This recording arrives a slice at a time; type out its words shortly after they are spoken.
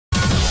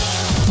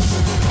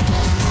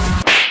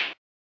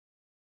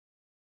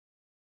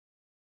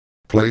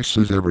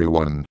Places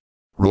everyone.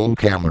 Roll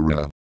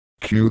camera.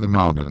 Cue the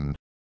mountain.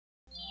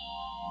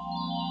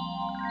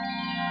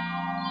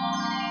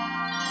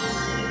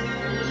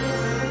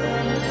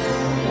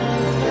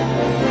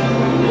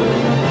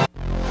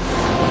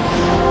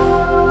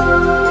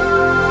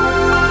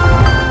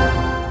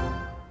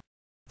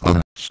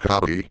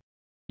 Scotty.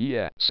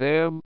 Yeah,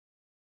 Sam?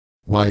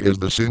 Why is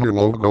the singer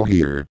logo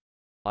here?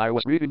 I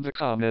was reading the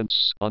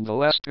comments on the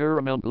last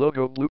Paramount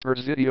Logo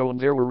Bloopers video and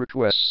there were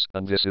requests,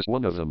 and this is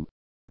one of them.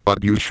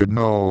 But you should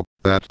know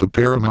that the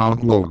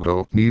Paramount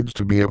logo needs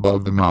to be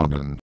above the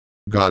mountain.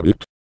 Got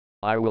it?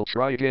 I will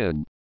try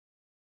again.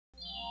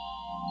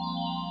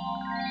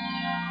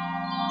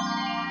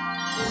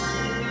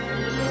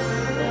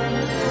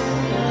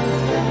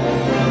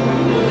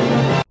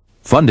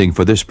 Funding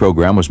for this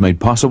program was made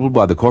possible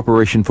by the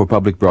Corporation for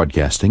Public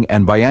Broadcasting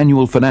and by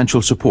annual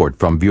financial support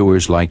from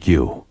viewers like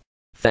you.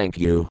 Thank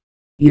you.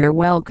 You're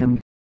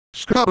welcome.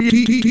 Scotty.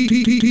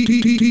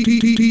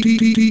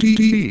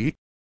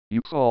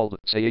 You called.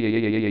 I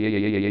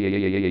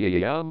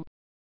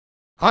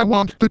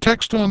want the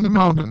text on the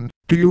mountain.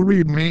 Do you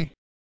read me?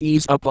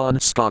 Ease up on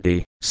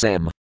Scotty,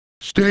 Sam.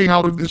 Stay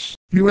out of this,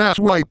 you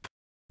asswipe.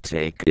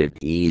 Take it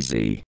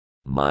easy,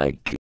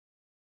 Mike.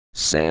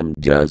 Sam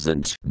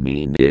doesn't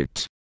mean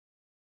it.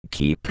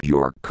 Keep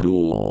your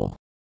cool.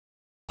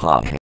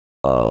 Ha.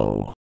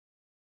 Oh.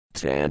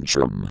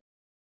 Tantrum.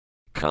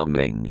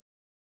 Coming.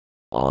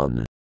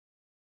 On.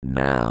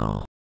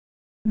 Now.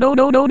 No,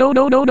 damn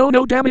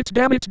it,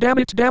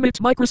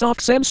 Microsoft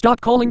Sam,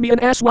 stop calling me an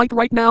asswipe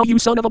right now, you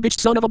son of a bitch,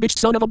 son of a bitch,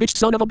 son of a bitch,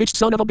 son of a bitch,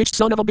 son of a bitch,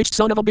 son of a bitch,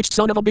 son of a bitch,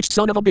 son of a bitch,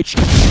 son of a bitch.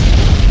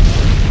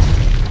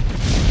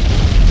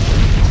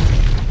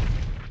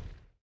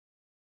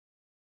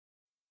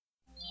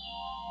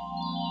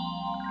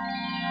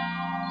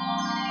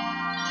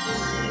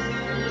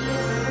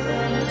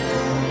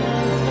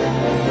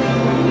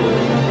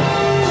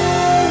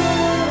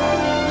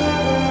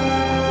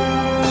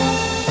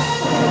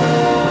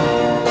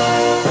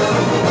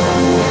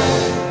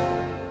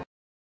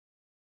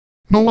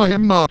 No, I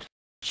am not.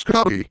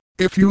 Scotty,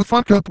 if you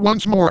fuck up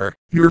once more,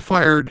 you're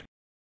fired.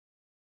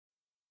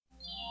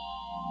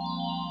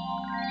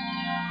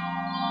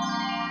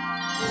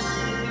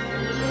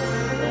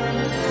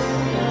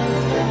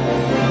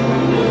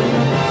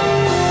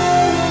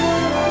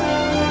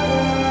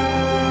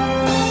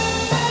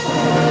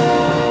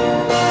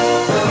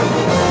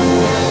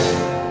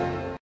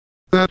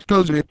 That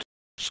does it.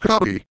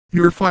 Scotty,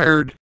 you're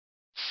fired.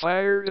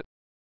 Fired?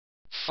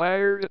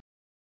 Fired?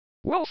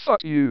 Well,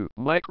 fuck you,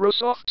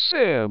 Microsoft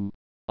Sam.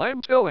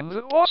 I'm telling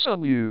the boss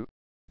on you.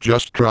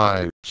 Just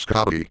try,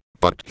 Scotty,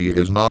 but he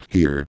is not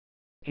here.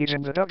 He's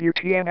in the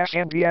WTNF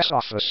NBS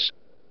office.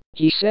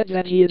 He said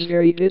that he is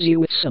very busy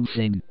with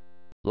something.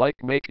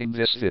 Like making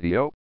this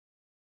video?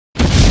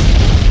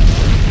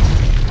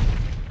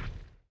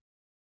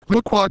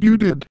 Look what you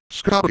did,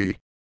 Scotty.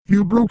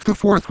 You broke the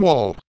fourth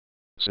wall.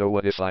 So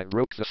what if I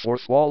broke the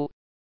fourth wall?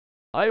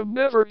 I am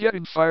never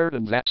getting fired,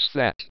 and that's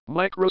that,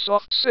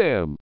 Microsoft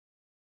Sam.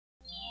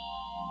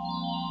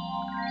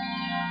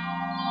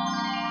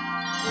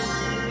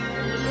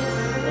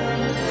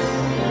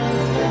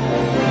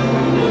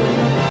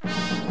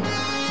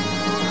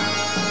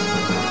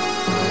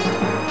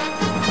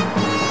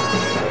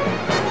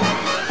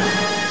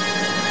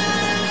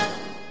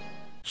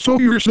 So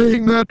you're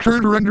saying that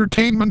Turner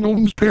Entertainment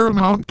owns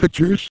Paramount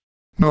Pictures?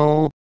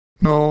 No.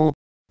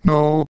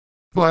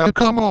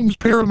 Viacom owns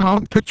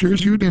Paramount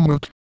Pictures, you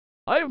dimwit.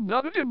 I am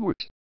not a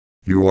dimwit.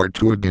 You are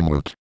too a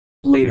dimwit.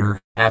 Later,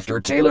 after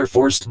Taylor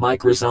forced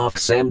Microsoft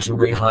Sam to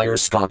rehire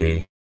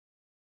Scotty.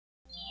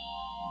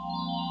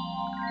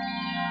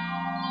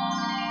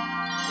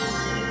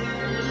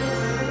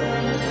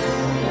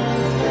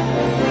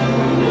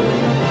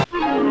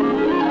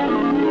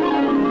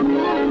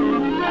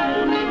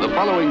 The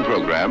following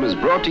program is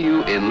brought to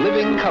you in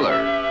living color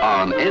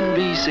on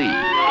NBC.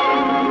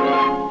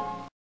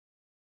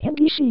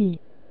 NBC.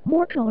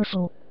 More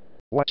colorful.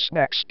 What's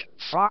next,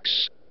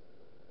 Fox?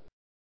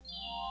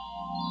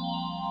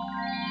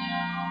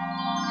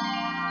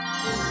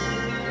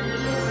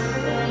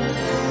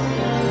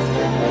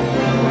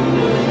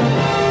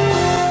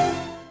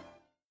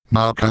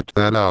 Now cut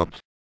that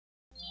out.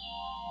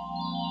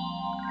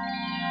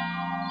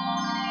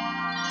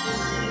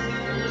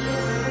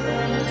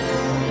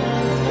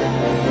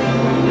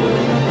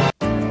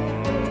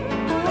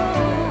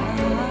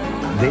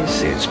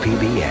 This is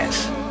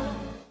PBS.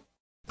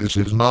 This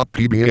is not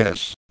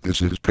PBS,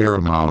 this is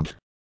Paramount.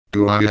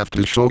 Do I have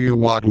to show you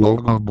what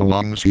logo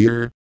belongs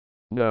here?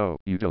 No,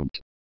 you don't.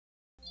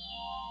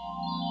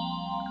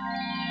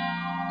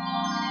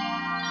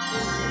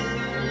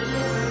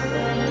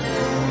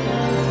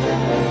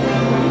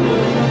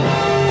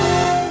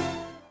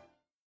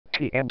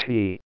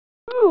 TNT.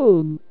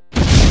 Boom.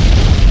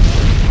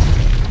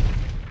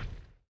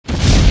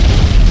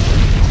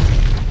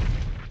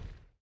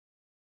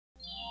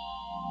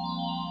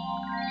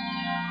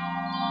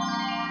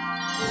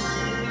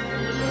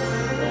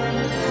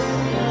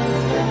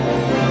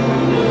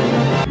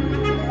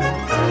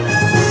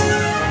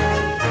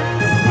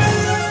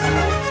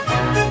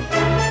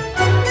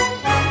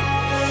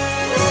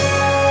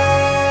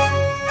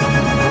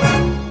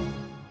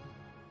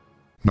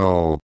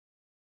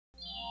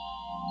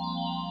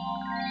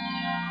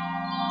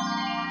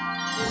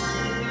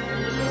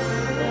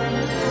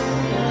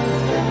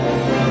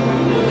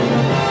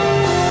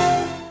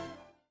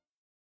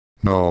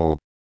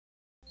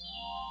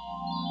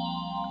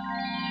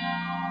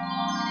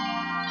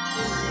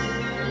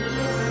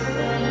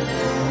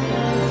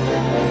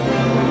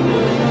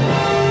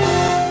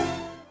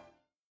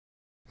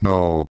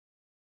 No.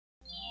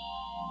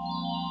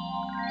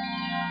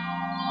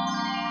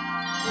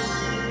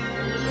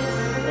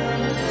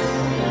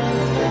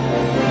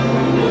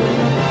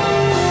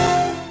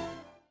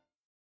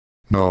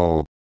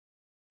 No.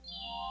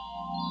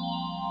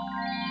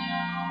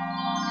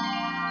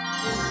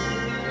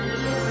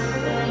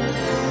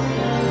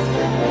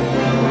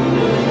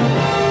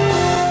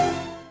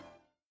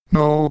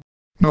 No,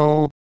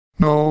 no,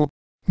 no,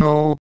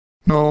 no,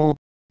 no,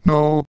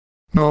 no,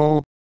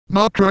 no.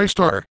 Not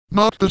TriStar,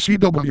 not the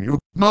CW,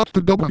 not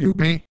the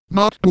WB,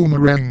 not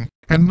Boomerang,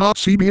 and not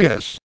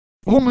CBS.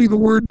 Only the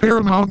word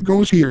Paramount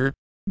goes here.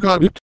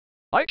 Got it?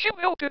 I can't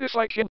help it if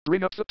I can't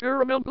bring up the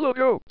Paramount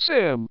logo,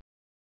 Sam.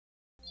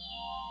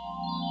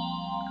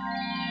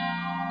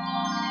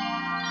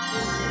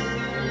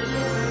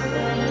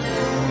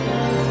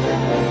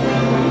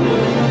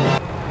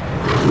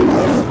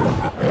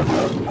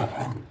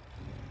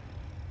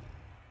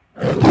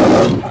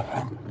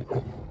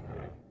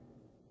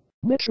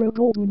 Metro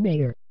Golden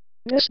Mayor.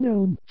 Best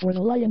known for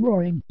the lion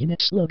roaring in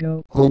its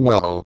logo. Oh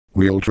well,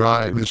 we'll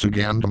try this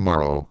again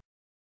tomorrow.